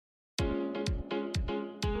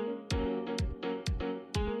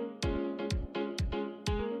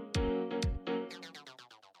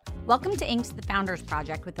Welcome to Inc.'s The Founders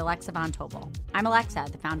Project with Alexa Von Tobel. I'm Alexa,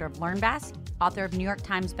 the founder of LearnVest, author of New York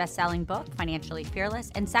Times bestselling book, Financially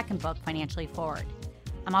Fearless, and second book, Financially Forward.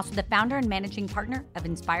 I'm also the founder and managing partner of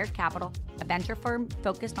Inspired Capital, a venture firm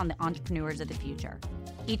focused on the entrepreneurs of the future.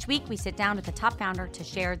 Each week, we sit down with a top founder to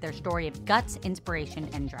share their story of guts, inspiration,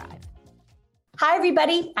 and drive. Hi,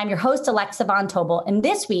 everybody. I'm your host, Alexa Von Tobel. And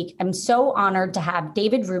this week, I'm so honored to have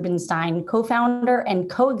David Rubenstein, co-founder and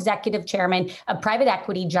co-executive chairman of private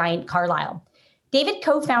equity giant Carlyle. David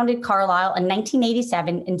co-founded Carlyle in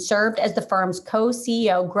 1987 and served as the firm's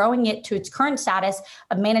co-CEO, growing it to its current status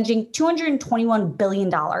of managing $221 billion.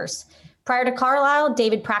 Prior to Carlyle,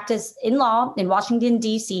 David practiced in law in Washington,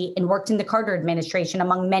 D.C. and worked in the Carter administration,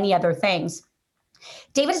 among many other things.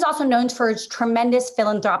 David is also known for his tremendous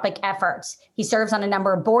philanthropic efforts. He serves on a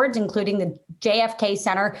number of boards, including the JFK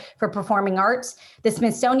Center for Performing Arts, the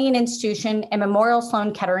Smithsonian Institution, and Memorial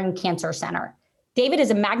Sloan Kettering Cancer Center. David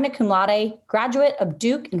is a magna cum laude graduate of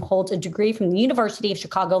Duke and holds a degree from the University of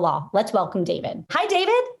Chicago Law. Let's welcome David. Hi,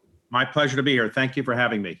 David. My pleasure to be here. Thank you for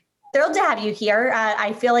having me. Thrilled to have you here.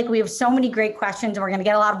 I feel like we have so many great questions, and we're going to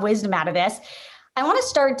get a lot of wisdom out of this. I want to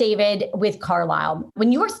start, David, with Carlyle.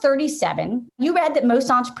 When you were 37, you read that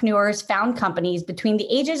most entrepreneurs found companies between the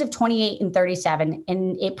ages of 28 and 37,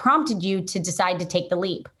 and it prompted you to decide to take the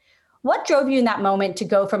leap. What drove you in that moment to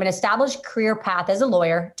go from an established career path as a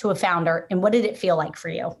lawyer to a founder, and what did it feel like for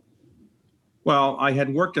you? Well, I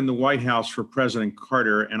had worked in the White House for President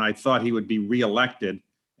Carter, and I thought he would be reelected,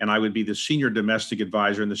 and I would be the senior domestic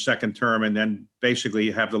advisor in the second term, and then basically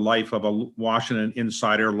have the life of a Washington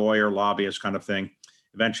insider, lawyer, lobbyist kind of thing.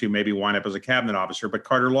 Eventually, maybe wind up as a cabinet officer, but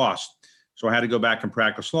Carter lost. So I had to go back and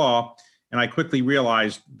practice law. And I quickly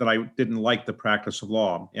realized that I didn't like the practice of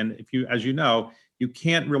law. And as you know, you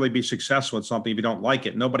can't really be successful at something if you don't like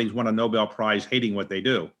it. Nobody's won a Nobel Prize hating what they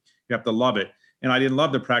do. You have to love it. And I didn't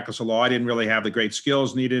love the practice of law. I didn't really have the great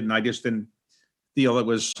skills needed, and I just didn't feel it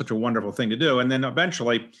was such a wonderful thing to do. And then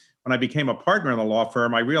eventually, when I became a partner in the law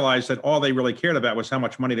firm, I realized that all they really cared about was how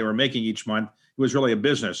much money they were making each month. It was really a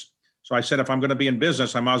business. So I said, if I'm going to be in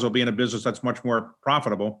business, I might as well be in a business that's much more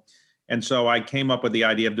profitable. And so I came up with the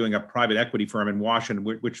idea of doing a private equity firm in Washington,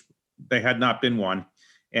 which they had not been one.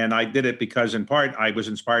 And I did it because, in part, I was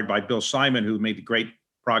inspired by Bill Simon, who made great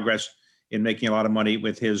progress in making a lot of money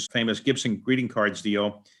with his famous Gibson greeting cards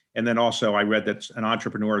deal. And then also I read that an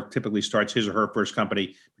entrepreneur typically starts his or her first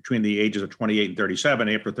company between the ages of 28 and 37.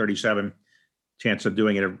 After 37, chance of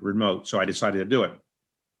doing it remote. So I decided to do it.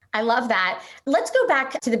 I love that. Let's go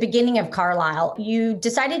back to the beginning of Carlyle. You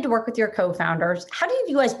decided to work with your co-founders. How did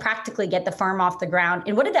you guys practically get the firm off the ground?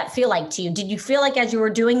 And what did that feel like to you? Did you feel like as you were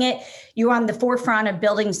doing it, you were on the forefront of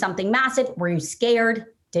building something massive? Were you scared?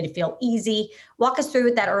 Did it feel easy? Walk us through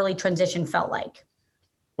what that early transition felt like.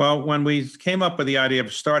 Well, when we came up with the idea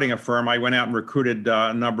of starting a firm, I went out and recruited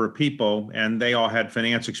a number of people, and they all had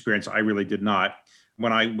finance experience. I really did not.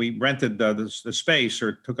 When we rented the space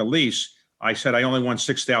or took a lease, I said, I only want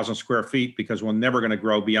 6,000 square feet because we're never going to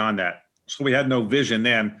grow beyond that. So we had no vision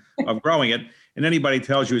then of growing it. And anybody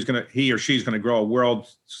tells you he or she's going to grow a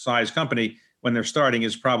world-sized company when they're starting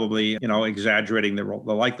is probably, exaggerating the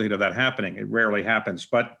likelihood of that happening. It rarely happens.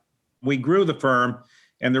 But we grew the firm,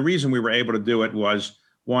 and the reason we were able to do it was,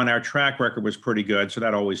 one, our track record was pretty good, so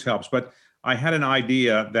that always helps. But I had an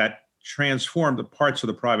idea that transformed the parts of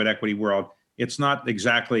the private equity world. It's not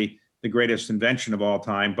exactly the greatest invention of all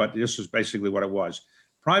time, but this is basically what it was.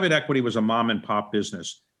 Private equity was a mom and pop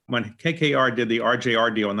business. When KKR did the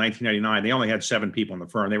RJR deal in 1999, they only had 7 people in the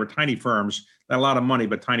firm. They were tiny firms, not a lot of money,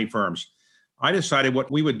 but tiny firms. I decided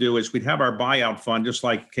what we would do is we'd have our buyout fund, just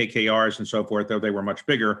like KKR's and so forth, though they were much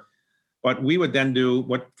bigger. But we would then do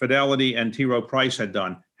what Fidelity and T. Rowe Price had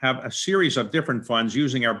done, have a series of different funds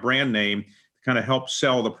using our brand name to kind of help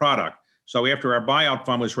sell the product. So after our buyout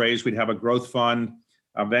fund was raised, we'd have a growth fund,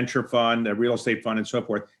 a venture fund, a real estate fund, and so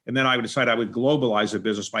forth. And then I would decide I would globalize the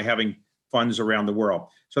business by having funds around the world.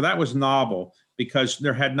 So that was novel because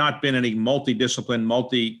there had not been any multidiscipline,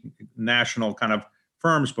 multinational kind of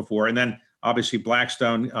firms before. And then obviously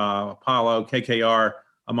Blackstone, Apollo, KKR,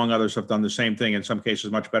 among others, have done the same thing, in some cases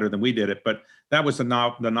much better than we did it. But that was the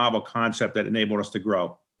novel concept that enabled us to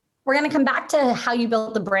grow. We're going to come back to how you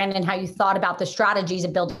built the brand and how you thought about the strategies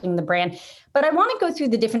of building the brand. But I want to go through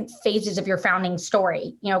the different phases of your founding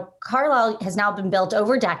story. Carlyle has now been built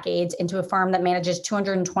over decades into a firm that manages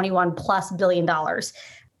 $221+ billion.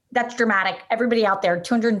 That's dramatic. Everybody out there,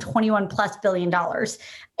 $221+ billion.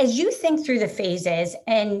 As you think through the phases,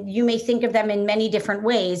 and you may think of them in many different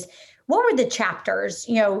ways, what were the chapters?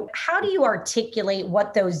 How do you articulate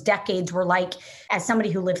what those decades were like as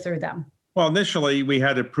somebody who lived through them? Well, initially, we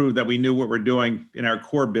had to prove that we knew what we're doing in our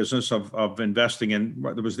core business of investing in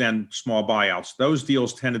what was then small buyouts. Those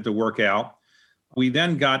deals tended to work out. We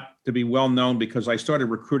then got to be well known because I started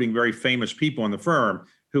recruiting very famous people in the firm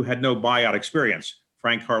who had no buyout experience.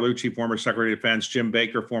 Frank Carlucci, former Secretary of Defense, Jim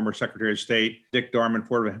Baker, former Secretary of State, Dick Darman,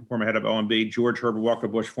 former head of OMB, George Herbert Walker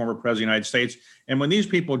Bush, former President of the United States. And when these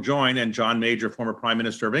people joined, and John Major, former Prime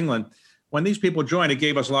Minister of England, when these people joined, it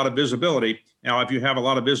gave us a lot of visibility. Now, if you have a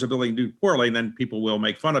lot of visibility and do poorly, then people will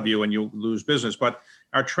make fun of you and you'll lose business. But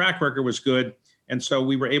our track record was good. And so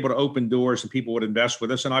we were able to open doors and people would invest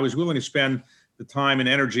with us. And I was willing to spend the time and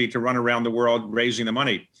energy to run around the world raising the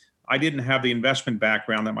money. I didn't have the investment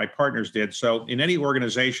background that my partners did. So in any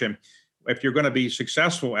organization, if you're going to be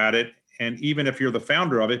successful at it, and even if you're the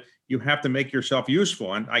founder of it, you have to make yourself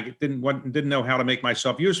useful. And I didn't know how to make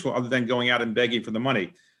myself useful other than going out and begging for the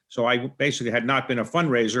money. So I basically had not been a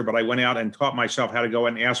fundraiser, but I went out and taught myself how to go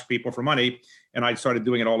and ask people for money. And I started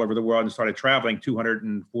doing it all over the world and started traveling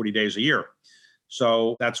 240 days a year.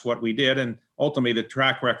 So that's what we did. And ultimately, the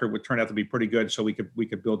track record would turn out to be pretty good so we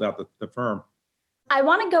could build out the firm. I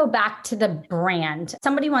want to go back to the brand.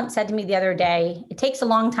 Somebody once said to me the other day, it takes a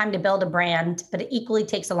long time to build a brand, but it equally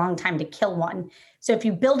takes a long time to kill one. So if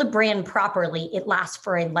you build a brand properly, it lasts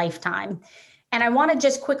for a lifetime. And I want to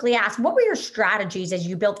just quickly ask, what were your strategies as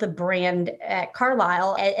you built the brand at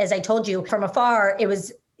Carlyle? As I told you from afar, it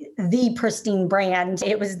was the pristine brand.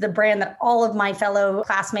 It was the brand that all of my fellow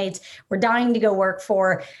classmates were dying to go work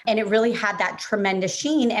for. And it really had that tremendous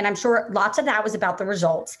sheen. And I'm sure lots of that was about the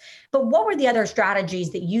results. But what were the other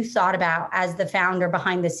strategies that you thought about as the founder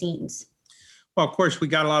behind the scenes? Well, of course, we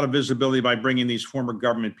got a lot of visibility by bringing these former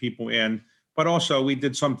government people in, but also we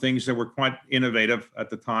did some things that were quite innovative at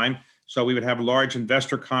the time. So we would have large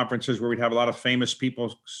investor conferences where we'd have a lot of famous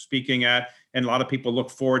people speaking at, and a lot of people look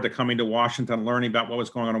forward to coming to Washington, learning about what was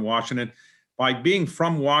going on in Washington. By being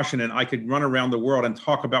from Washington, I could run around the world and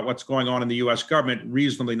talk about what's going on in the US government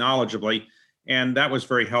reasonably knowledgeably. And that was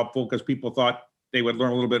very helpful because people thought they would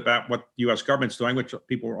learn a little bit about what the US government's doing, which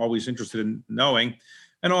people were always interested in knowing.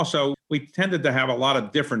 And also, we tended to have a lot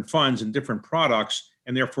of different funds and different products.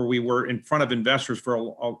 And therefore, we were in front of investors for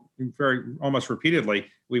almost repeatedly.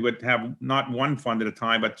 We would have not one fund at a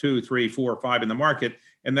time, but 2, 3, 4, 5 in the market.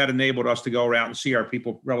 And that enabled us to go around and see our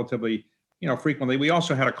people relatively, frequently. We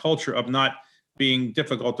also had a culture of not being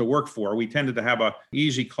difficult to work for. We tended to have a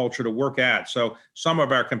easy culture to work at. So some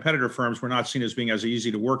of our competitor firms were not seen as being as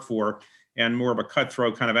easy to work for and more of a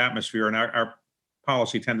cutthroat kind of atmosphere. And our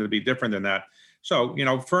policy tended to be different than that. So,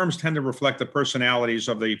 firms tend to reflect the personalities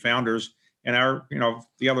of the founders. And our,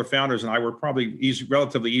 the other founders and I were probably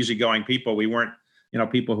relatively easygoing people. We weren't,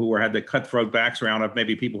 people who had the cutthroat background of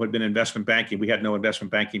maybe people who had been in investment banking. We had no investment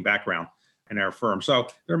banking background in our firm. So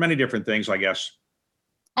there are many different things, I guess.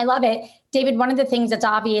 I love it. David, one of the things that's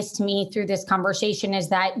obvious to me through this conversation is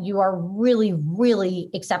that you are really, really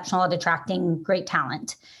exceptional at attracting great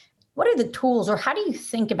talent. What are the tools, or how do you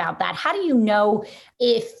think about that? How do you know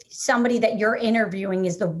if somebody that you're interviewing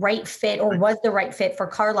is the right fit or was the right fit for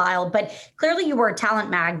Carlyle? But clearly you were a talent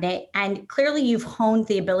magnet, and clearly you've honed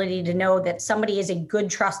the ability to know that somebody is a good,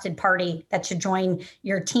 trusted party that should join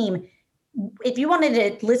your team. If you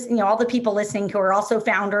wanted to listen, all the people listening who are also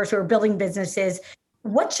founders who are building businesses,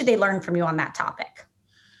 what should they learn from you on that topic?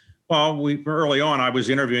 Well, early on, I was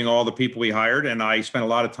interviewing all the people we hired, and I spent a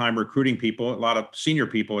lot of time recruiting people, a lot of senior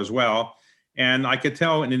people as well. And I could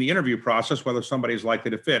tell in the interview process whether somebody's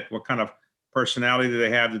likely to fit. What kind of personality do they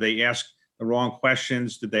have? Did they ask the wrong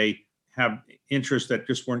questions? Did they have interests that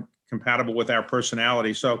just weren't compatible with our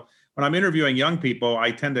personality? So when I'm interviewing young people,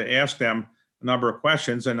 I tend to ask them a number of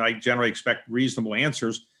questions, and I generally expect reasonable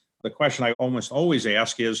answers. The question I almost always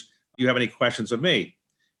ask is, do you have any questions of me?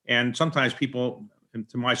 And sometimes people, and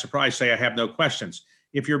to my surprise, say, I have no questions.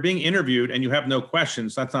 If you're being interviewed and you have no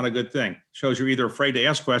questions, that's not a good thing. It shows you're either afraid to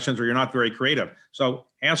ask questions or you're not very creative. So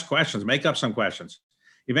ask questions, make up some questions.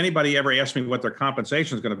 If anybody ever asks me what their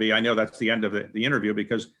compensation is going to be, I know that's the end of the interview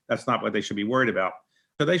because that's not what they should be worried about.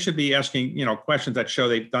 So they should be asking, questions that show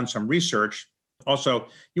they've done some research. Also,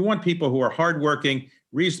 you want people who are hardworking,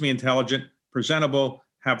 reasonably intelligent, presentable,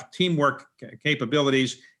 have teamwork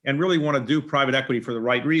capabilities, and really want to do private equity for the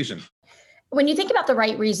right reason. When you think about the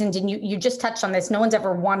right reasons, and you just touched on this, no one's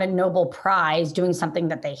ever won a Nobel Prize doing something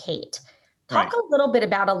that they hate. Talk a little bit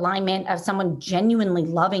about alignment of someone genuinely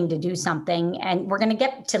loving to do something. And we're going to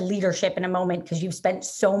get to leadership in a moment because you've spent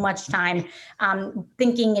so much time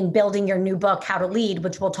thinking and building your new book, How to Lead,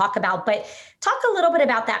 which we'll talk about. But talk a little bit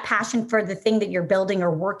about that passion for the thing that you're building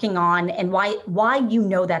or working on and why you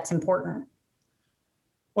know that's important.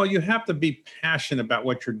 Well, you have to be passionate about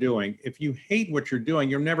what you're doing. If you hate what you're doing,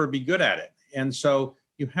 you'll never be good at it. And so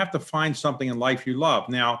you have to find something in life you love.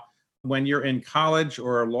 Now, when you're in college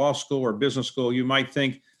or law school or business school, you might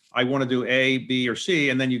think, I want to do A, B, or C.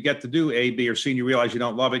 And then you get to do A, B, or C, and you realize you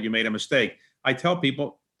don't love it. You made a mistake. I tell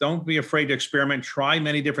people, don't be afraid to experiment. Try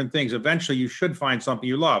many different things. Eventually, you should find something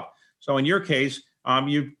you love. So in your case,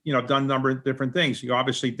 you've done a number of different things. You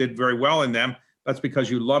obviously did very well in them. That's because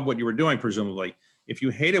you love what you were doing, presumably. If you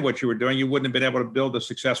hated what you were doing, you wouldn't have been able to build a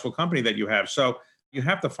successful company that you have. So you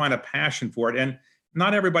have to find a passion for it. And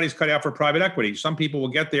not everybody's cut out for private equity. Some people will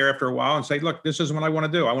get there after a while and say, look, this is what I want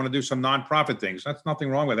to do. I want to do some nonprofit things. That's nothing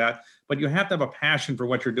wrong with that. But you have to have a passion for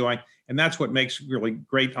what you're doing. And that's what makes really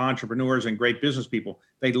great entrepreneurs and great business people.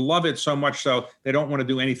 They love it so much so they don't want to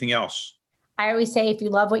do anything else. I always say, if you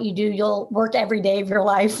love what you do, you'll work every day of your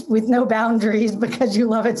life with no boundaries because you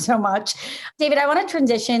love it so much. David, I want to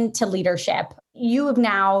transition to leadership. You have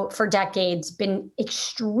now, for decades, been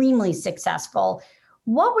extremely successful.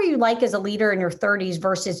 What were you like as a leader in your 30s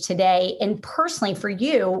versus today? And personally for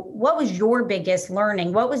you, what was your biggest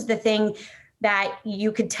learning? What was the thing that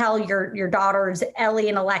you could tell your daughters, Ellie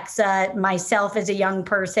and Alexa, myself as a young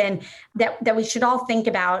person, that we should all think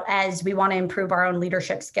about as we want to improve our own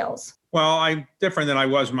leadership skills? Well, I'm different than I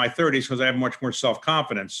was in my 30s because I have much more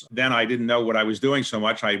self-confidence. Then I didn't know what I was doing so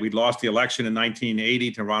much. We lost the election in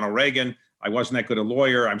 1980 to Ronald Reagan. I wasn't that good a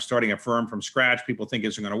lawyer. I'm starting a firm from scratch. People think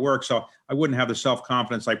it's going to work. So I wouldn't have the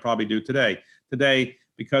self-confidence I probably do today. Today,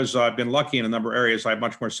 because I've been lucky in a number of areas, I have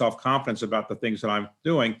much more self-confidence about the things that I'm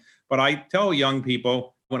doing. But I tell young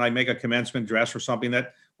people when I make a commencement address or something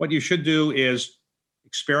that what you should do is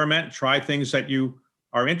experiment, try things that you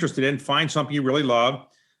are interested in, find something you really love,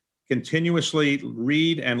 continuously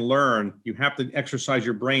read and learn. You have to exercise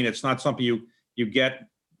your brain. It's not something you get,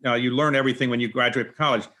 you learn everything when you graduate from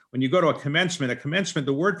college. When you go to a commencement,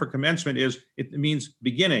 the word for commencement it means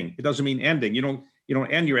beginning. It doesn't mean ending. You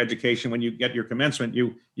don't end your education when you get your commencement,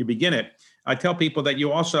 you begin it. I tell people that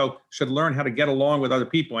you also should learn how to get along with other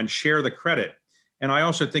people and share the credit. And I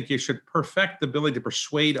also think you should perfect the ability to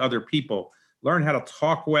persuade other people, learn how to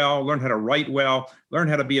talk well, learn how to write well, learn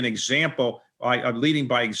how to be an example by leading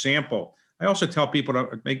by example. I also tell people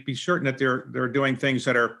to be certain that they're doing things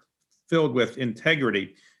that are filled with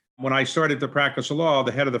integrity. When I started to practice law,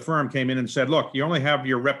 the head of the firm came in and said, look, you only have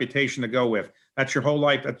your reputation to go with. That's your whole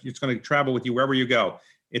life. It's going to travel with you wherever you go.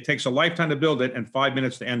 It takes a lifetime to build it and 5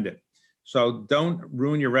 minutes to end it. So don't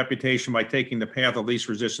ruin your reputation by taking the path of least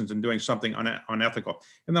resistance and doing something unethical.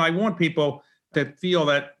 And then I want people to feel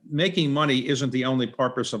that making money isn't the only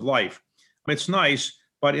purpose of life. It's nice,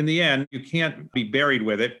 but in the end, you can't be buried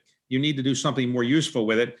with it. You need to do something more useful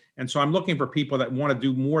with it. And so I'm looking for people that want to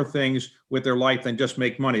do more things with their life than just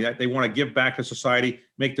make money, that they want to give back to society,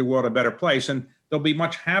 make the world a better place. And they'll be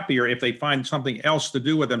much happier if they find something else to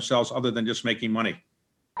do with themselves other than just making money.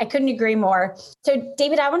 I couldn't agree more. So,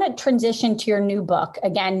 David, I want to transition to your new book.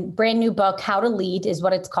 Again, brand new book, How to Lead is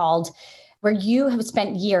what it's called, where you have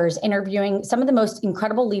spent years interviewing some of the most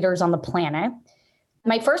incredible leaders on the planet.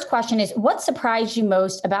 My first question is, what surprised you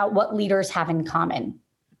most about what leaders have in common?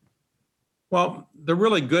 Well, the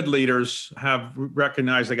really good leaders have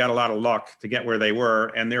recognized they got a lot of luck to get where they were,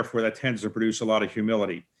 and therefore that tends to produce a lot of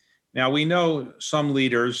humility. Now, we know some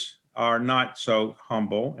leaders are not so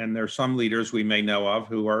humble, and there are some leaders we may know of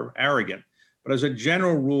who are arrogant. But as a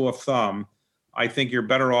general rule of thumb, I think you're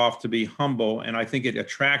better off to be humble, and I think it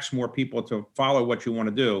attracts more people to follow what you want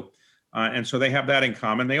to do. And so they have that in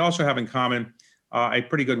common. They also have in common a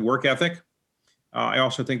pretty good work ethic. I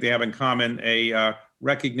also think they have in common a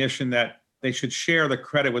recognition that they should share the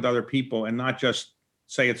credit with other people and not just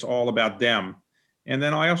say it's all about them. And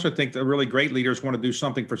then I also think that really great leaders want to do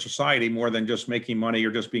something for society more than just making money or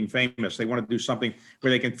just being famous. They want to do something where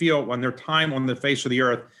they can feel when their time on the face of the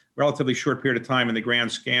earth, relatively short period of time in the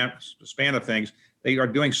grand span of things, they are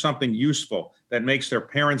doing something useful that makes their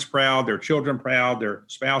parents proud, their children proud, their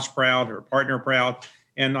spouse proud, their partner proud.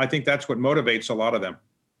 And I think that's what motivates a lot of them.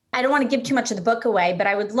 I don't want to give too much of the book away, but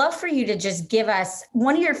I would love for you to just give us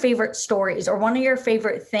one of your favorite stories or one of your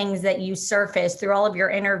favorite things that you surfaced through all of your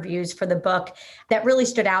interviews for the book that really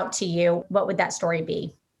stood out to you. What would that story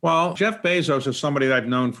be? Well, Jeff Bezos is somebody that I've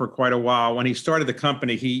known for quite a while. When he started the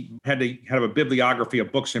company, he had to have a bibliography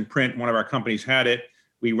of books in print. One of our companies had it.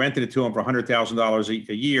 We rented it to him for $100,000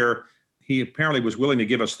 a year. He apparently was willing to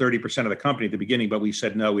give us 30% of the company at the beginning, but we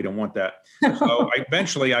said, no, we don't want that. So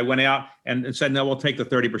eventually I went out and said, no, we'll take the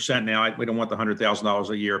 30% now. We don't want the $100,000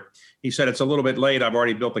 a year. He said, it's a little bit late. I've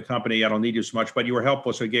already built the company. I don't need you so much, but you were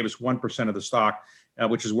helpful. So he gave us 1% of the stock,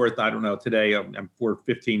 which is worth, I don't know, today we're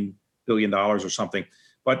 $15 billion or something.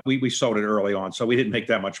 but we sold it early on, so we didn't make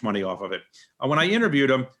that much money off of it. When I interviewed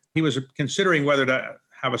him, he was considering whether to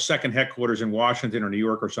have a second headquarters in Washington or New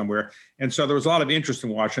York or somewhere. And so there was a lot of interest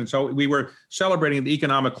in Washington. So we were celebrating the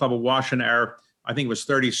Economic Club of Washington, I think it was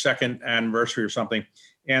 32nd anniversary or something.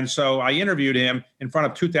 And so I interviewed him in front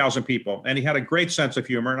of 2,000 people, and he had a great sense of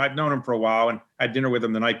humor. And I've known him for a while and had dinner with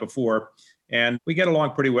him the night before. And we get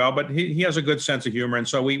along pretty well, but he has a good sense of humor. And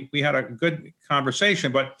so we had a good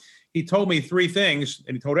conversation, but he told me three things,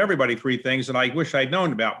 and he told everybody three things that I wish I'd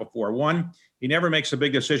known about before. One, he never makes a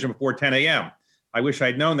big decision before 10 a.m. I wish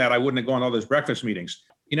I'd known that. I wouldn't have gone to all those breakfast meetings.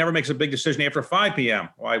 He never makes a big decision after 5 p.m.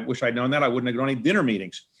 Well, I wish I'd known that. I wouldn't have gone to any dinner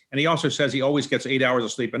meetings. And he also says he always gets 8 hours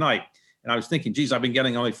of sleep a night. And I was thinking, geez, I've been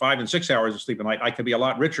getting only 5 and 6 hours of sleep a night. I could be a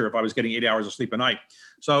lot richer if I was getting 8 hours of sleep a night.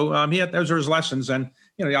 So those are his lessons. And,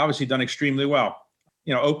 he obviously done extremely well.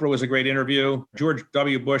 Oprah was a great interview. George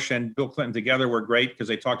W. Bush and Bill Clinton together were great because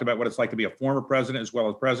they talked about what it's like to be a former president as well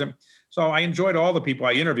as president. So I enjoyed all the people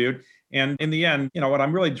I interviewed. And in the end, what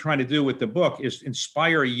I'm really trying to do with the book is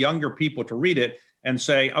inspire younger people to read it and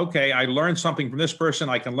say, okay, I learned something from this person.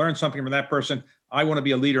 I can learn something from that person. I want to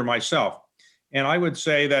be a leader myself. And I would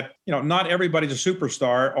say that, not everybody's a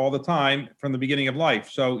superstar all the time from the beginning of life.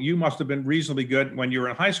 So you must have been reasonably good when you were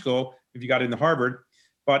in high school, if you got into Harvard.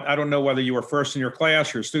 But I don't know whether you were first in your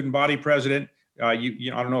class, you're a student body president. I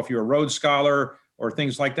don't know if you're a Rhodes Scholar or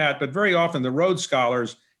things like that. But very often the Rhodes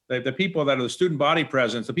Scholars, the people that are the student body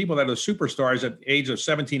presidents, the people that are the superstars at the age of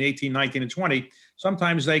 17, 18, 19, and 20,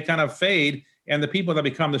 sometimes they kind of fade. And the people that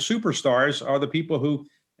become the superstars are the people who,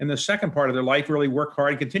 in the second part of their life, really work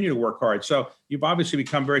hard and continue to work hard. So you've obviously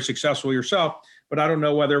become very successful yourself. But I don't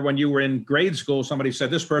know whether when you were in grade school, somebody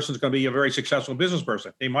said, this person's going to be a very successful business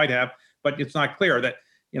person. They might have, but it's not clear that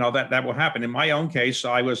that will happen. In my own case,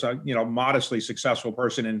 I was a modestly successful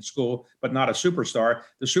person in school, but not a superstar.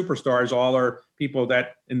 The superstars all are people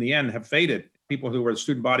that in the end have faded. People who were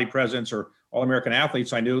student body presidents or All-American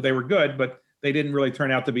athletes, I knew they were good, but they didn't really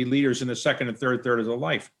turn out to be leaders in the second and third of their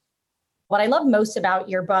life. What I love most about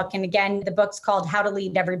your book, and again, the book's called How to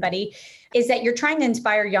Lead Everybody, is that you're trying to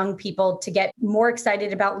inspire young people to get more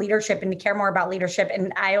excited about leadership and to care more about leadership.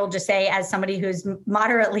 And I'll just say, as somebody who's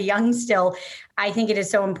moderately young still, I think it is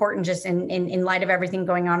so important just in light of everything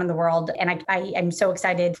going on in the world. And I am so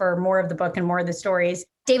excited for more of the book and more of the stories.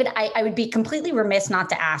 David, I would be completely remiss not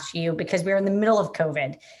to ask you, because we're in the middle of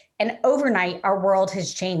COVID. And overnight, our world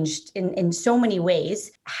has changed in so many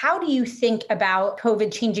ways. How do you think about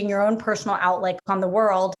COVID changing your own personal outlook on the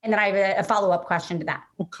world? And then I have a follow-up question to that.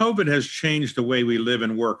 Well, COVID has changed the way we live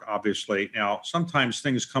and work, obviously. Now, sometimes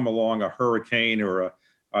things come along, a hurricane or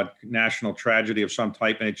a national tragedy of some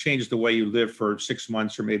type, and it changes the way you live for 6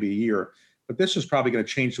 months or maybe a year. But this is probably going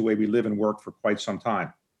to change the way we live and work for quite some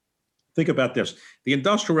time. Think about this. The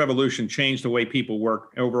Industrial Revolution changed the way people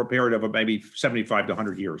work over a period of maybe 75 to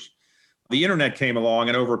 100 years. The internet came along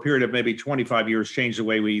and over a period of maybe 25 years changed the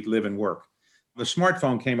way we live and work. The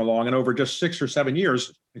smartphone came along and over just 6 or 7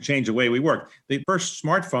 years, it changed the way we work. The first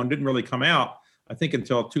smartphone didn't really come out, I think,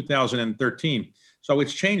 until 2013. So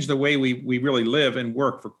it's changed the way we really live and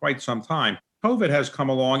work for quite some time. COVID has come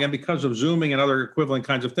along, and because of Zooming and other equivalent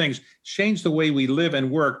kinds of things, changed the way we live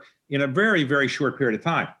and work in a very, very short period of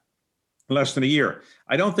time. Less than a year.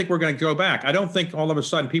 I don't think we're going to go back. I don't think all of a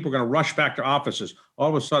sudden people are going to rush back to offices. All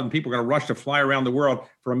of a sudden people are going to rush to fly around the world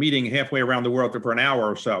for a meeting halfway around the world for an hour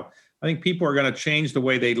or so. I think people are going to change the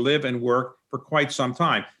way they live and work for quite some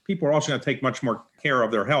time. People are also going to take much more care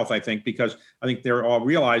of their health, I think, because I think they're all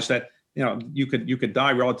realize that you could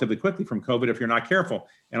die relatively quickly from COVID if you're not careful.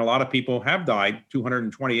 And a lot of people have died,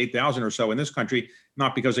 228,000 or so in this country,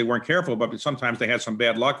 not because they weren't careful, but sometimes they had some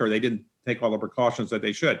bad luck or they didn't take all the precautions that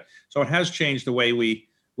they should. So it has changed the way we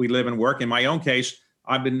live and work. In my own case,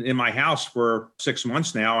 I've been in my house for 6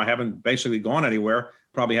 months now. I haven't basically gone anywhere,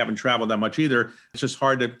 probably haven't traveled that much either. It's just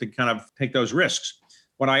hard to kind of take those risks.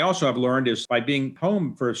 What I also have learned is by being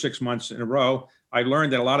home for 6 months in a row, I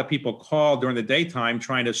learned that a lot of people call during the daytime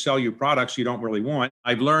trying to sell you products you don't really want.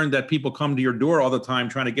 I've learned that people come to your door all the time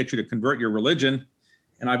trying to get you to convert your religion.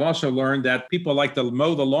 And I've also learned that people like to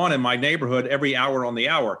mow the lawn in my neighborhood every hour on the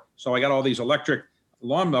hour. So I got all these electric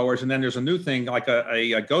lawnmowers, and then there's a new thing like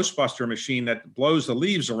a Ghostbuster machine that blows the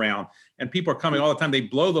leaves around. And people are coming all the time. They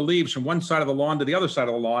blow the leaves from one side of the lawn to the other side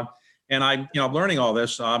of the lawn. And I'm learning all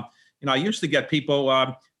this. I used to get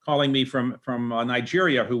people calling me from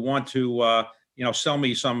Nigeria who want to sell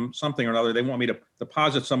me something or another. They want me to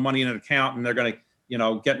deposit some money in an account, and they're going to,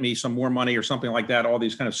 get me some more money or something like that. All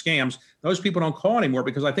these kind of scams. Those people don't call anymore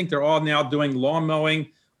because I think they're all now doing lawn mowing,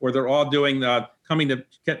 or they're all doing coming to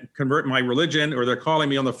convert my religion, or they're calling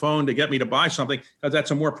me on the phone to get me to buy something, because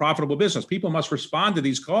that's a more profitable business. People must respond to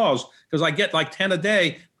these calls, because I get like 10 a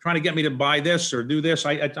day trying to get me to buy this or do this.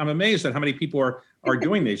 I'm amazed at how many people are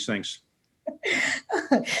doing these things.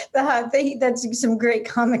 That's some great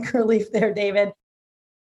comic relief there, David.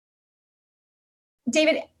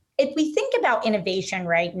 David, if we think about innovation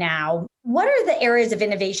right now, what are the areas of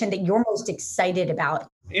innovation that you're most excited about?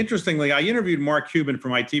 Interestingly, I interviewed Mark Cuban for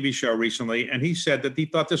my TV show recently, and he said that he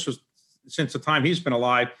thought this was, since the time he's been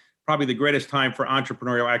alive, probably the greatest time for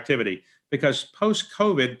entrepreneurial activity, because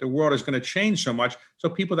post-COVID, the world is going to change so much. So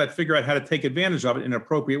people that figure out how to take advantage of it in an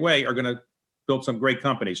appropriate way are going to build some great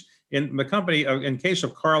companies. In the company, in case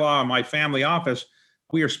of Carlyle and my family office,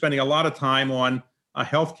 we are spending a lot of time on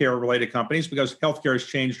healthcare related companies, because healthcare has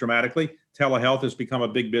changed dramatically. Telehealth has become a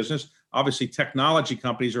big business. Obviously, technology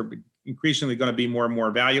companies are increasingly going to be more and more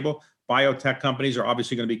valuable. Biotech companies are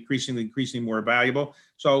obviously going to be increasingly more valuable.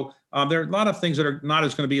 So there are a lot of things that are not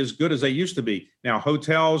as going to be as good as they used to be. Now,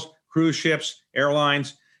 hotels, cruise ships,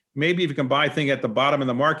 airlines, maybe if you can buy a thing at the bottom of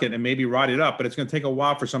the market and maybe ride it up, but it's going to take a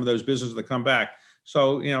while for some of those businesses to come back.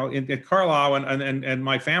 So, at Carlyle and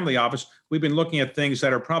my family office, we've been looking at things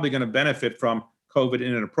that are probably going to benefit from COVID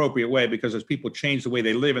in an appropriate way, because as people change the way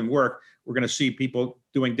they live and work, we're going to see people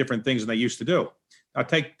doing different things than they used to do. Now,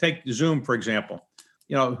 take Zoom, for example.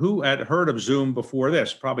 Who had heard of Zoom before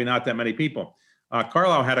this? Probably not that many people.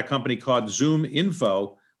 Carlyle had a company called Zoom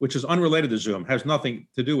Info, which is unrelated to Zoom, has nothing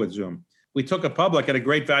to do with Zoom. We took it public at a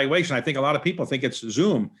great valuation. I think a lot of people think it's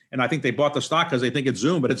Zoom, and I think they bought the stock because they think it's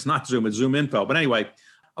Zoom, but it's not Zoom, it's Zoom Info. But anyway,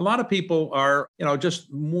 a lot of people are,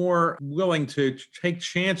 just more willing to take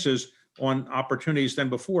chances on opportunities than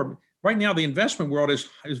before. Right now, the investment world is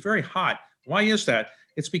very hot. Why is that?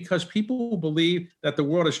 It's because people believe that the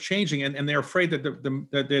world is changing, and they're afraid that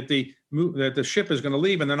the ship is going to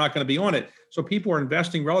leave and they're not going to be on it. So people are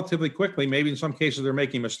investing relatively quickly. Maybe in some cases they're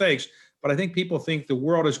making mistakes, but I think people think the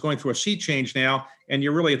world is going through a sea change now, and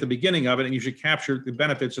you're really at the beginning of it, and you should capture the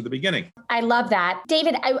benefits at the beginning. I love that.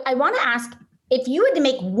 David, I want to ask, if you had to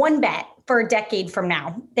make one bet for a decade from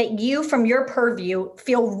now that you, from your purview,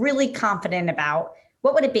 feel really confident about,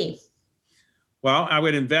 what would it be? Well, I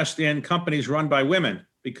would invest in companies run by women,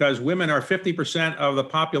 because women are 50% of the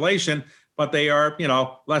population, but they are,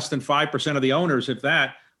 less than 5% of the owners, if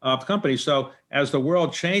that, of companies. So as the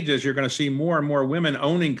world changes, you're going to see more and more women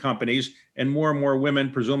owning companies, and more women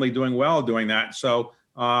presumably doing well doing that. So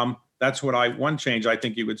that's one change I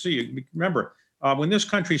think you would see. Remember, when this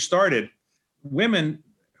country started, women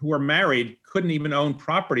who were married couldn't even own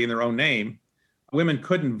property in their own name. Women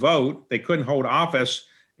couldn't vote. They couldn't hold office.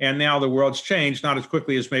 And now the world's changed, not as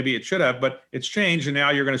quickly as maybe it should have, but it's changed. And now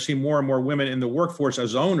you're going to see more and more women in the workforce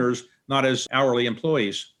as owners, not as hourly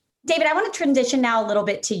employees. David, I want to transition now a little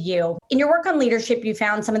bit to you. In your work on leadership, you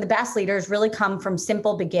found some of the best leaders really come from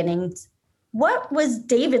simple beginnings. What was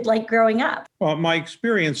David like growing up? Well, my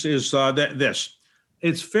experience is this.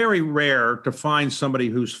 It's very rare to find somebody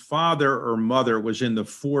whose father or mother was in the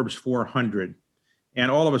Forbes 400, and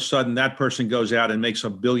all of a sudden that person goes out and makes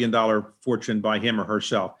 $1 billion fortune by him or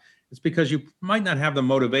herself. It's because you might not have the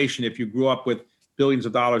motivation if you grew up with billions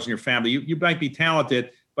of dollars in your family. You might be talented,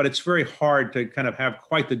 but it's very hard to kind of have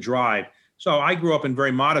quite the drive. So I grew up in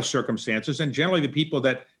very modest circumstances, and generally the people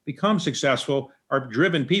that become successful are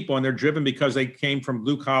driven people, and they're driven because they came from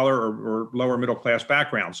blue collar or lower middle class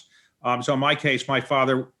backgrounds. So in my case, my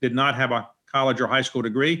father did not have a college or high school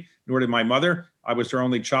degree, nor did my mother. I was their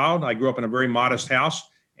only child. I grew up in a very modest house,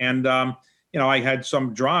 and I had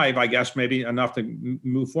some drive, I guess, maybe enough to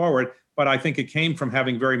move forward. But I think it came from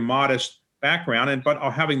having very modest background, but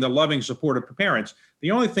having the loving support of parents. The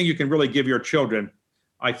only thing you can really give your children,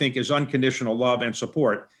 I think, is unconditional love and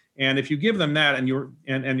support. And if you give them that, and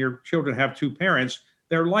your children have two parents,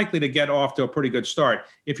 they're likely to get off to a pretty good start.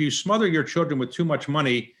 If you smother your children with too much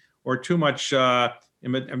money or too much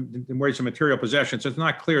in ways of material possessions, it's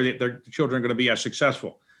not clear that their children are going to be as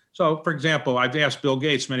successful. So, for example, I've asked Bill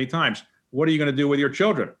Gates many times, what are you going to do with your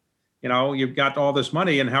children? You've got all this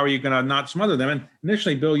money, and how are you going to not smother them? And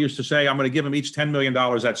initially, Bill used to say, I'm going to give them each $10 million.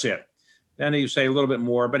 That's it. Then he'd say a little bit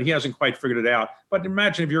more, but he hasn't quite figured it out. But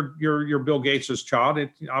imagine if you're Bill Gates's child,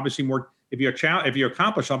 it obviously more, if you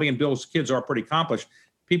accomplish something, and Bill's kids are pretty accomplished,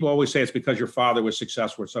 people always say it's because your father was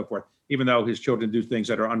successful and so forth, even though his children do things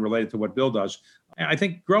that are unrelated to what Bill does. And I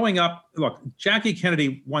think growing up, look, Jackie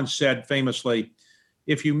Kennedy once said famously,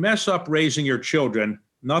 if you mess up raising your children,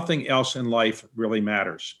 nothing else in life really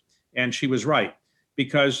matters. And she was right,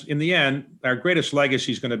 because in the end, our greatest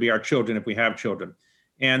legacy is going to be our children if we have children.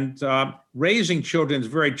 And raising children is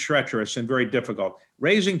very treacherous and very difficult.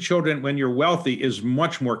 Raising children when you're wealthy is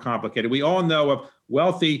much more complicated. We all know of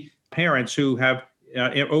wealthy parents who have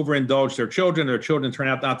overindulged their children turn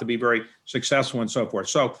out not to be very successful and so forth.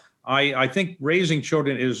 So I think raising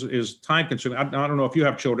children is time consuming. I don't know if you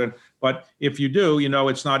have children, but if you do,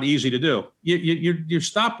 it's not easy to do. You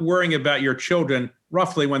stop worrying about your children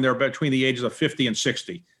roughly when they're between the ages of 50 and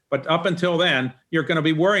 60. But up until then, you're going to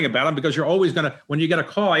be worrying about them because you're always going to, when you get a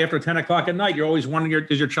call after 10 o'clock at night, you're always wondering,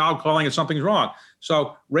 is your child calling and something's wrong?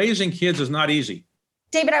 So raising kids is not easy.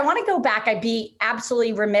 David, I want to go back. I'd be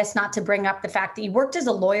absolutely remiss not to bring up the fact that you worked as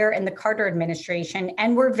a lawyer in the Carter administration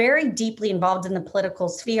and were very deeply involved in the political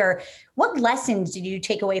sphere. What lessons did you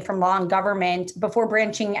take away from law and government before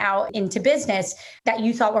branching out into business that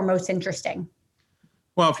you thought were most interesting?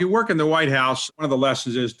 Well, if you work in the White House, one of the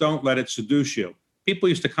lessons is don't let it seduce you. People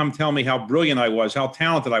used to come tell me how brilliant I was, how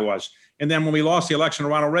talented I was. And then when we lost the election to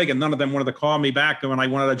Ronald Reagan, none of them wanted to call me back when I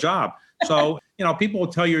wanted a job. So, people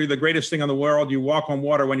will tell you you're the greatest thing in the world. You walk on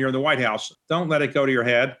water when you're in the White House. Don't let it go to your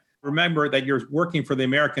head. Remember that you're working for the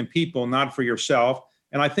American people, not for yourself.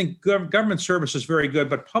 And I think government service is very good,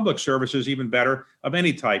 but public service is even better of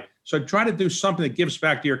any type. So try to do something that gives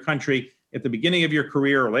back to your country at the beginning of your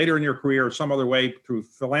career or later in your career or some other way through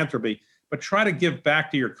philanthropy. But try to give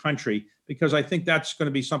back to your country because I think that's going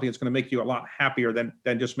to be something that's going to make you a lot happier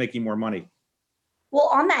than just making more money. Well,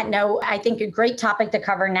 on that note, I think a great topic to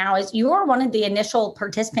cover now is you are one of the initial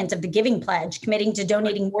participants of the Giving Pledge, committing to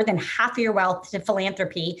donating more than half of your wealth to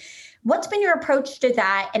philanthropy. What's been your approach to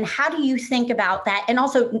that? And how do you think about that? And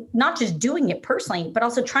also not just doing it personally, but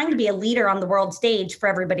also trying to be a leader on the world stage for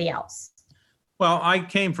everybody else. Well, I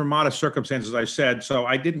came from modest circumstances, I said, so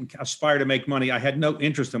I didn't aspire to make money. I had no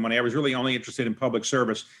interest in money. I was really only interested in public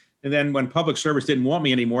service. And then when public service didn't want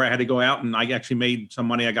me anymore, I had to go out and I actually made some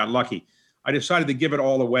money. I got lucky. I decided to give it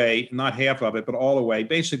all away, not half of it, but all away,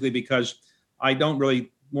 basically because I don't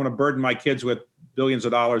really want to burden my kids with billions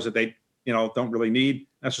of dollars that they, don't really need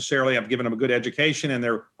necessarily. I've given them a good education and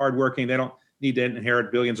they're hardworking. They don't need to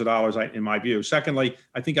inherit billions of dollars, in my view. Secondly,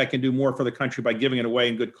 I think I can do more for the country by giving it away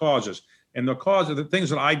in good causes. And the cause of the things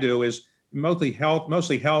that I do is mostly health,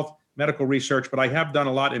 medical research, but I have done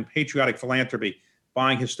a lot in patriotic philanthropy,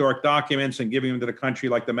 buying historic documents and giving them to the country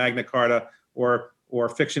like the Magna Carta or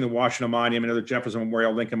fixing the Washington Monument or the Jefferson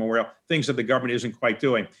Memorial, Lincoln Memorial, things that the government isn't quite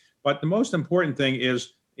doing. But the most important thing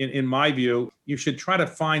is, in my view, you should try to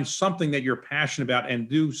find something that you're passionate about and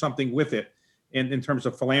do something with it in terms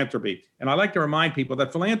of philanthropy. And I like to remind people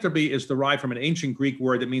that philanthropy is derived from an ancient Greek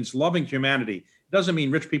word that means loving humanity. It doesn't mean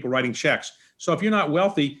rich people writing checks. So if you're not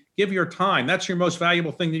wealthy, give your time. That's your most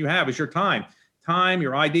valuable thing that you have is your time. Time,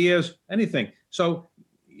 your ideas, anything. So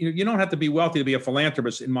you don't have to be wealthy to be a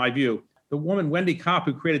philanthropist, in my view. The woman, Wendy Kopp,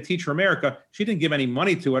 who created Teach for America, she didn't give any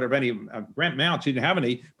money to it or any grant amount. She didn't have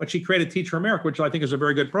any, but she created Teach for America, which I think is a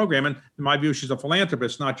very good program. And in my view, she's a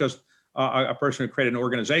philanthropist, not just a person who created an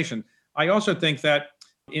organization. I also think that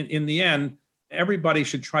in the end, everybody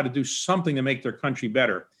should try to do something to make their country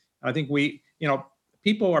better. I think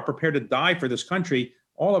people are prepared to die for this country.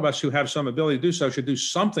 All of us who have some ability to do so should do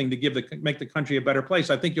something to make the country a better place.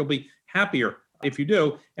 I think you'll be happier if you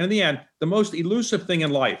do. And in the end, the most elusive thing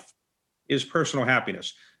in life is personal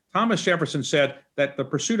happiness. Thomas Jefferson said that the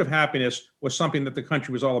pursuit of happiness was something that the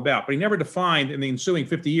country was all about, but he never defined in the ensuing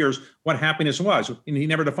 50 years what happiness was. And he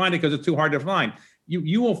never defined it because it's too hard to define.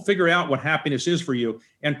 You will figure out what happiness is for you,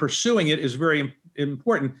 and pursuing it is very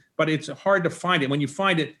important, but it's hard to find it. When you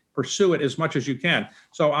find it, pursue it as much as you can.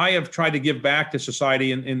 So I have tried to give back to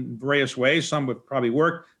society in various ways. Some have probably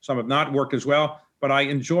worked, some have not worked as well, but I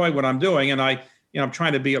enjoy what I'm doing. And I'm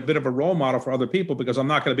trying to be a bit of a role model for other people because I'm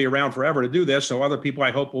not going to be around forever to do this. So other people,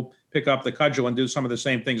 I hope, will pick up the cudgel and do some of the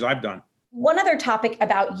same things I've done. One other topic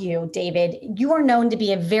about you, David, you are known to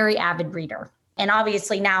be a very avid reader. And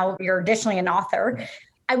obviously now you're additionally an author.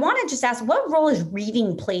 I want to just ask, what role has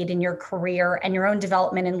reading played in your career and your own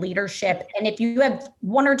development and leadership? And if you have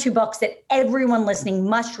one or two books that everyone listening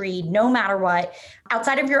must read, no matter what,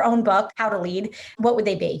 outside of your own book, How to Lead, what would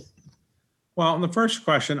they be? Well, in the first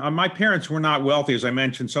question, my parents were not wealthy, as I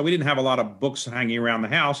mentioned, so we didn't have a lot of books hanging around the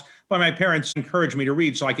house, but my parents encouraged me to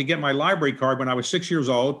read so I could get my library card when I was 6 years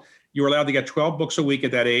old. You were allowed to get 12 books a week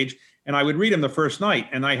at that age, and I would read them the first night,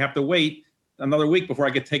 and I have to wait another week before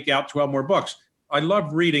I could take out 12 more books. I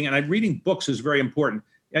love reading, and reading books is very important.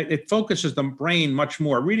 It focuses the brain much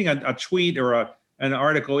more. Reading a tweet or an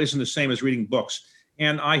article isn't the same as reading books.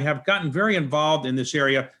 And I have gotten very involved in this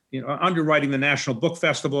area, underwriting the National Book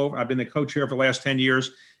Festival. I've been the co-chair for the last 10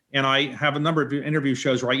 years. And I have a number of interview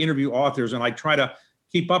shows where I interview authors and I try to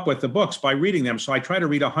keep up with the books by reading them. So I try to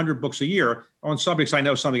read 100 books a year on subjects I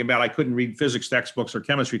know something about. I couldn't read physics textbooks or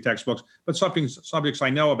chemistry textbooks, but subjects I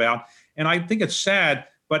know about. And I think it's sad,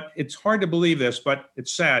 but it's hard to believe this, but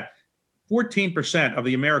it's sad. 14% of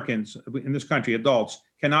the Americans in this country, adults,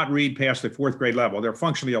 cannot read past the fourth grade level. They're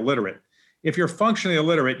functionally illiterate. If you're functionally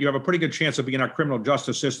illiterate, you have a pretty good chance of being in our criminal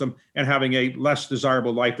justice system and having a less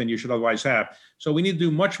desirable life than you should otherwise have. So we need to do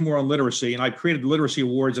much more on literacy. And I've created literacy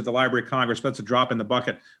awards at the Library of Congress. That's a drop in the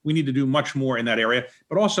bucket. We need to do much more in that area.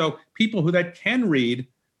 But also, people that can read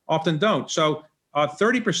often don't. So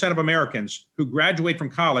 30% of Americans who graduate from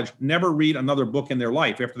college never read another book in their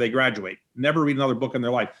life after they graduate. Never read another book in their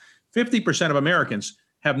life. 50% of Americans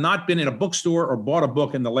have not been in a bookstore or bought a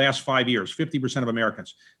book in the last 5 years, 50% of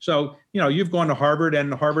Americans. So, you've gone to Harvard,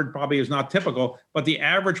 and Harvard probably is not typical, but the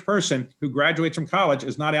average person who graduates from college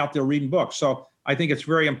is not out there reading books. So I think it's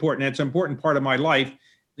very important. It's an important part of my life.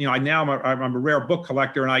 I'm a rare book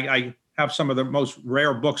collector, and I have some of the most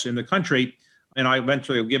rare books in the country, and I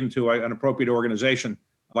eventually will give them to an appropriate organization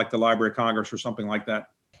like the Library of Congress or something like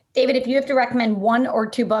that. David, if you have to recommend one or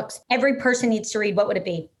two books every person needs to read, what would it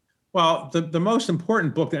be? Well, the most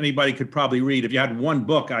important book that anybody could probably read, if you had one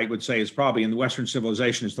book, I would say is probably in the Western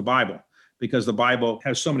civilization, is the Bible, because the Bible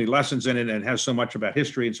has so many lessons in it and it has so much about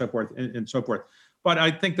history and so forth and so forth. But I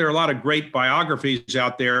think there are a lot of great biographies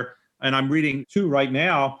out there, and I'm reading two right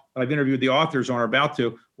now that I've interviewed the authors on or about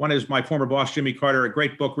to. One is my former boss, Jimmy Carter, a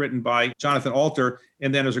great book written by Jonathan Alter.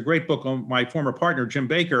 And then there's a great book on my former partner, Jim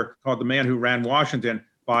Baker, called The Man Who Ran Washington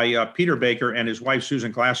by Peter Baker and his wife,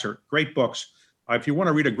 Susan Glasser. Great books. If you want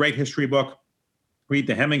to read a great history book, read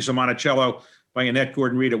The Hemmings of Monticello by Annette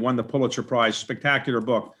Gordon Reed. It won the Pulitzer Prize. Spectacular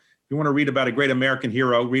book. If you want to read about a great American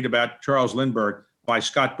hero, read about Charles Lindbergh by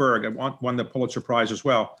Scott Berg. It won the Pulitzer Prize as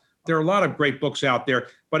well. There are a lot of great books out there,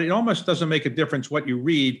 but it almost doesn't make a difference what you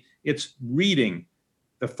read. It's reading.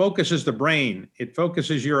 The focus is the brain. It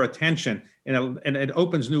focuses your attention, and it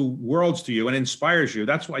opens new worlds to you and inspires you.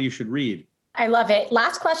 That's why you should read. I love it.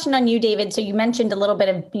 Last question on you, David. So you mentioned a little bit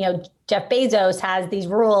of, Jeff Bezos has these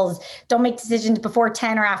rules. Don't make decisions before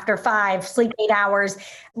 10 or after 5, sleep 8 hours.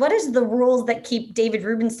 What is the rules that keep David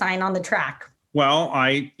Rubenstein on the track? Well,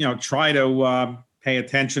 I, try to pay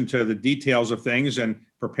attention to the details of things and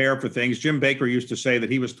prepare for things. Jim Baker used to say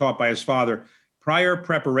that he was taught by his father, prior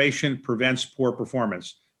preparation prevents poor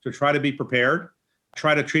performance. So try to be prepared.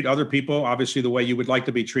 Try to treat other people, obviously, the way you would like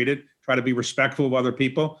to be treated. Try to be respectful of other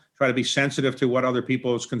people. Try to be sensitive to what other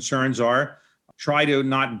people's concerns are. Try to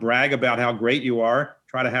not brag about how great you are.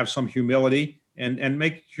 Try to have some humility and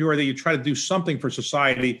make sure that you try to do something for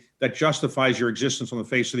society that justifies your existence on the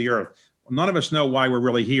face of the earth. None of us know why we're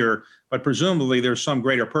really here, but presumably there's some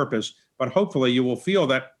greater purpose. But hopefully you will feel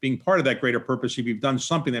that being part of that greater purpose if you've done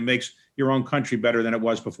something that makes your own country better than it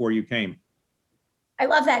was before you came. I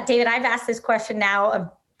love that, David. I've asked this question now of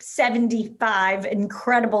 75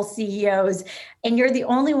 incredible CEOs, and you're the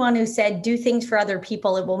only one who said, do things for other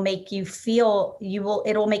people. It will make you feel,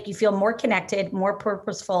 it'll make you feel more connected, more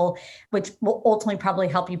purposeful, which will ultimately probably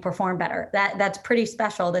help you perform better. That's pretty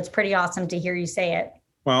special. That's pretty awesome to hear you say it.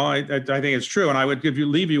 Well, I think it's true. And I would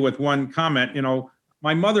leave you with one comment.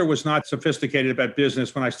 My mother was not sophisticated about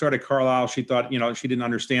business. When I started Carlyle, she thought, she didn't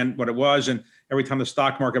understand what it was. And every time the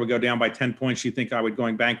stock market would go down by 10 points, she'd think I would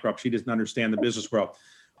going bankrupt. She didn't understand the business world.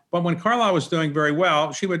 But when Carlyle was doing very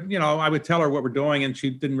well, she would, I would tell her what we're doing, and she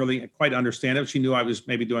didn't really quite understand it. She knew I was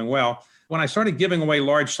maybe doing well. When I started giving away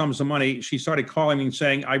large sums of money, she started calling me and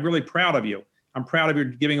saying, I'm really proud of you. I'm proud of you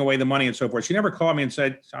giving away the money and so forth. She never called me and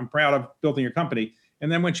said, I'm proud of building your company.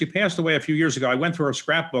 And then when she passed away a few years ago, I went through her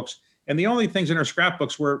scrapbooks, and the only things in her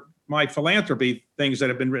scrapbooks were my philanthropy things that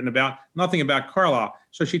have been written about, nothing about Carlyle.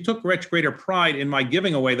 So she took much greater pride in my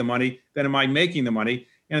giving away the money than in my making the money.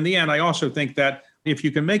 And in the end, I also think that if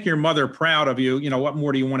you can make your mother proud of you, what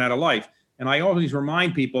more do you want out of life? And I always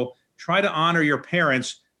remind people, try to honor your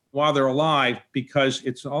parents while they're alive, because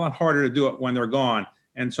it's a lot harder to do it when they're gone.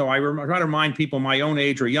 And so I try to remind people my own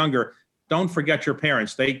age or younger, don't forget your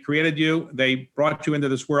parents. They created you, they brought you into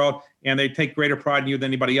this world, and they take greater pride in you than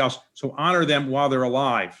anybody else. So honor them while they're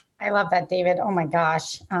alive. I love that, David. Oh my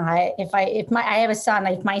gosh. I have a son,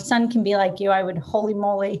 if my son can be like you, I would, holy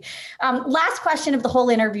moly. Last question of the whole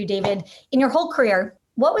interview, David. In your whole career,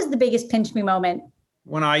 what was the biggest pinch me moment?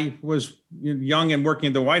 When I was young and working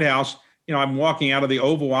at the White House, I'm walking out of the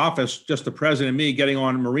Oval Office, just the president and me getting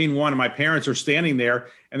on Marine One, and my parents are standing there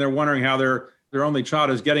and they're wondering how their only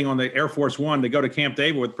child is getting on the Air Force One to go to Camp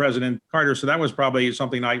David with President Carter. So that was probably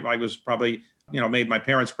something I was probably, made my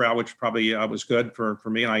parents proud, which probably was good for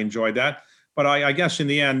me, and I enjoyed that. But I guess in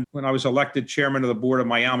the end, when I was elected chairman of the board of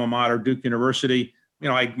my alma mater, Duke University,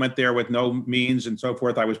 I went there with no means and so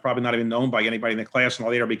forth. I was probably not even known by anybody in the class, and I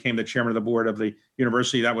later became the chairman of the board of the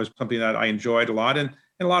university. That was something that I enjoyed a lot. And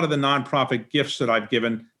a lot of the nonprofit gifts that I've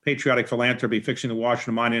given, patriotic philanthropy, fixing the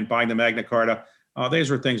Washington Monument, buying the Magna Carta, those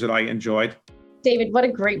were things that I enjoyed. David, what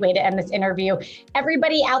a great way to end this interview.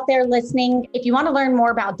 Everybody out there listening, if you want to learn more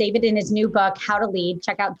about David and his new book, How to Lead,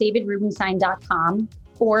 check out davidrubenstein.com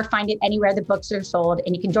or find it anywhere the books are sold.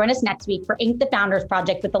 And you can join us next week for Inc. the Founders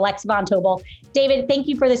Project with Alexa Von Tobel. David, thank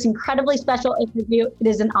you for this incredibly special interview. It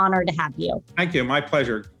is an honor to have you. Thank you. My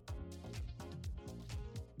pleasure.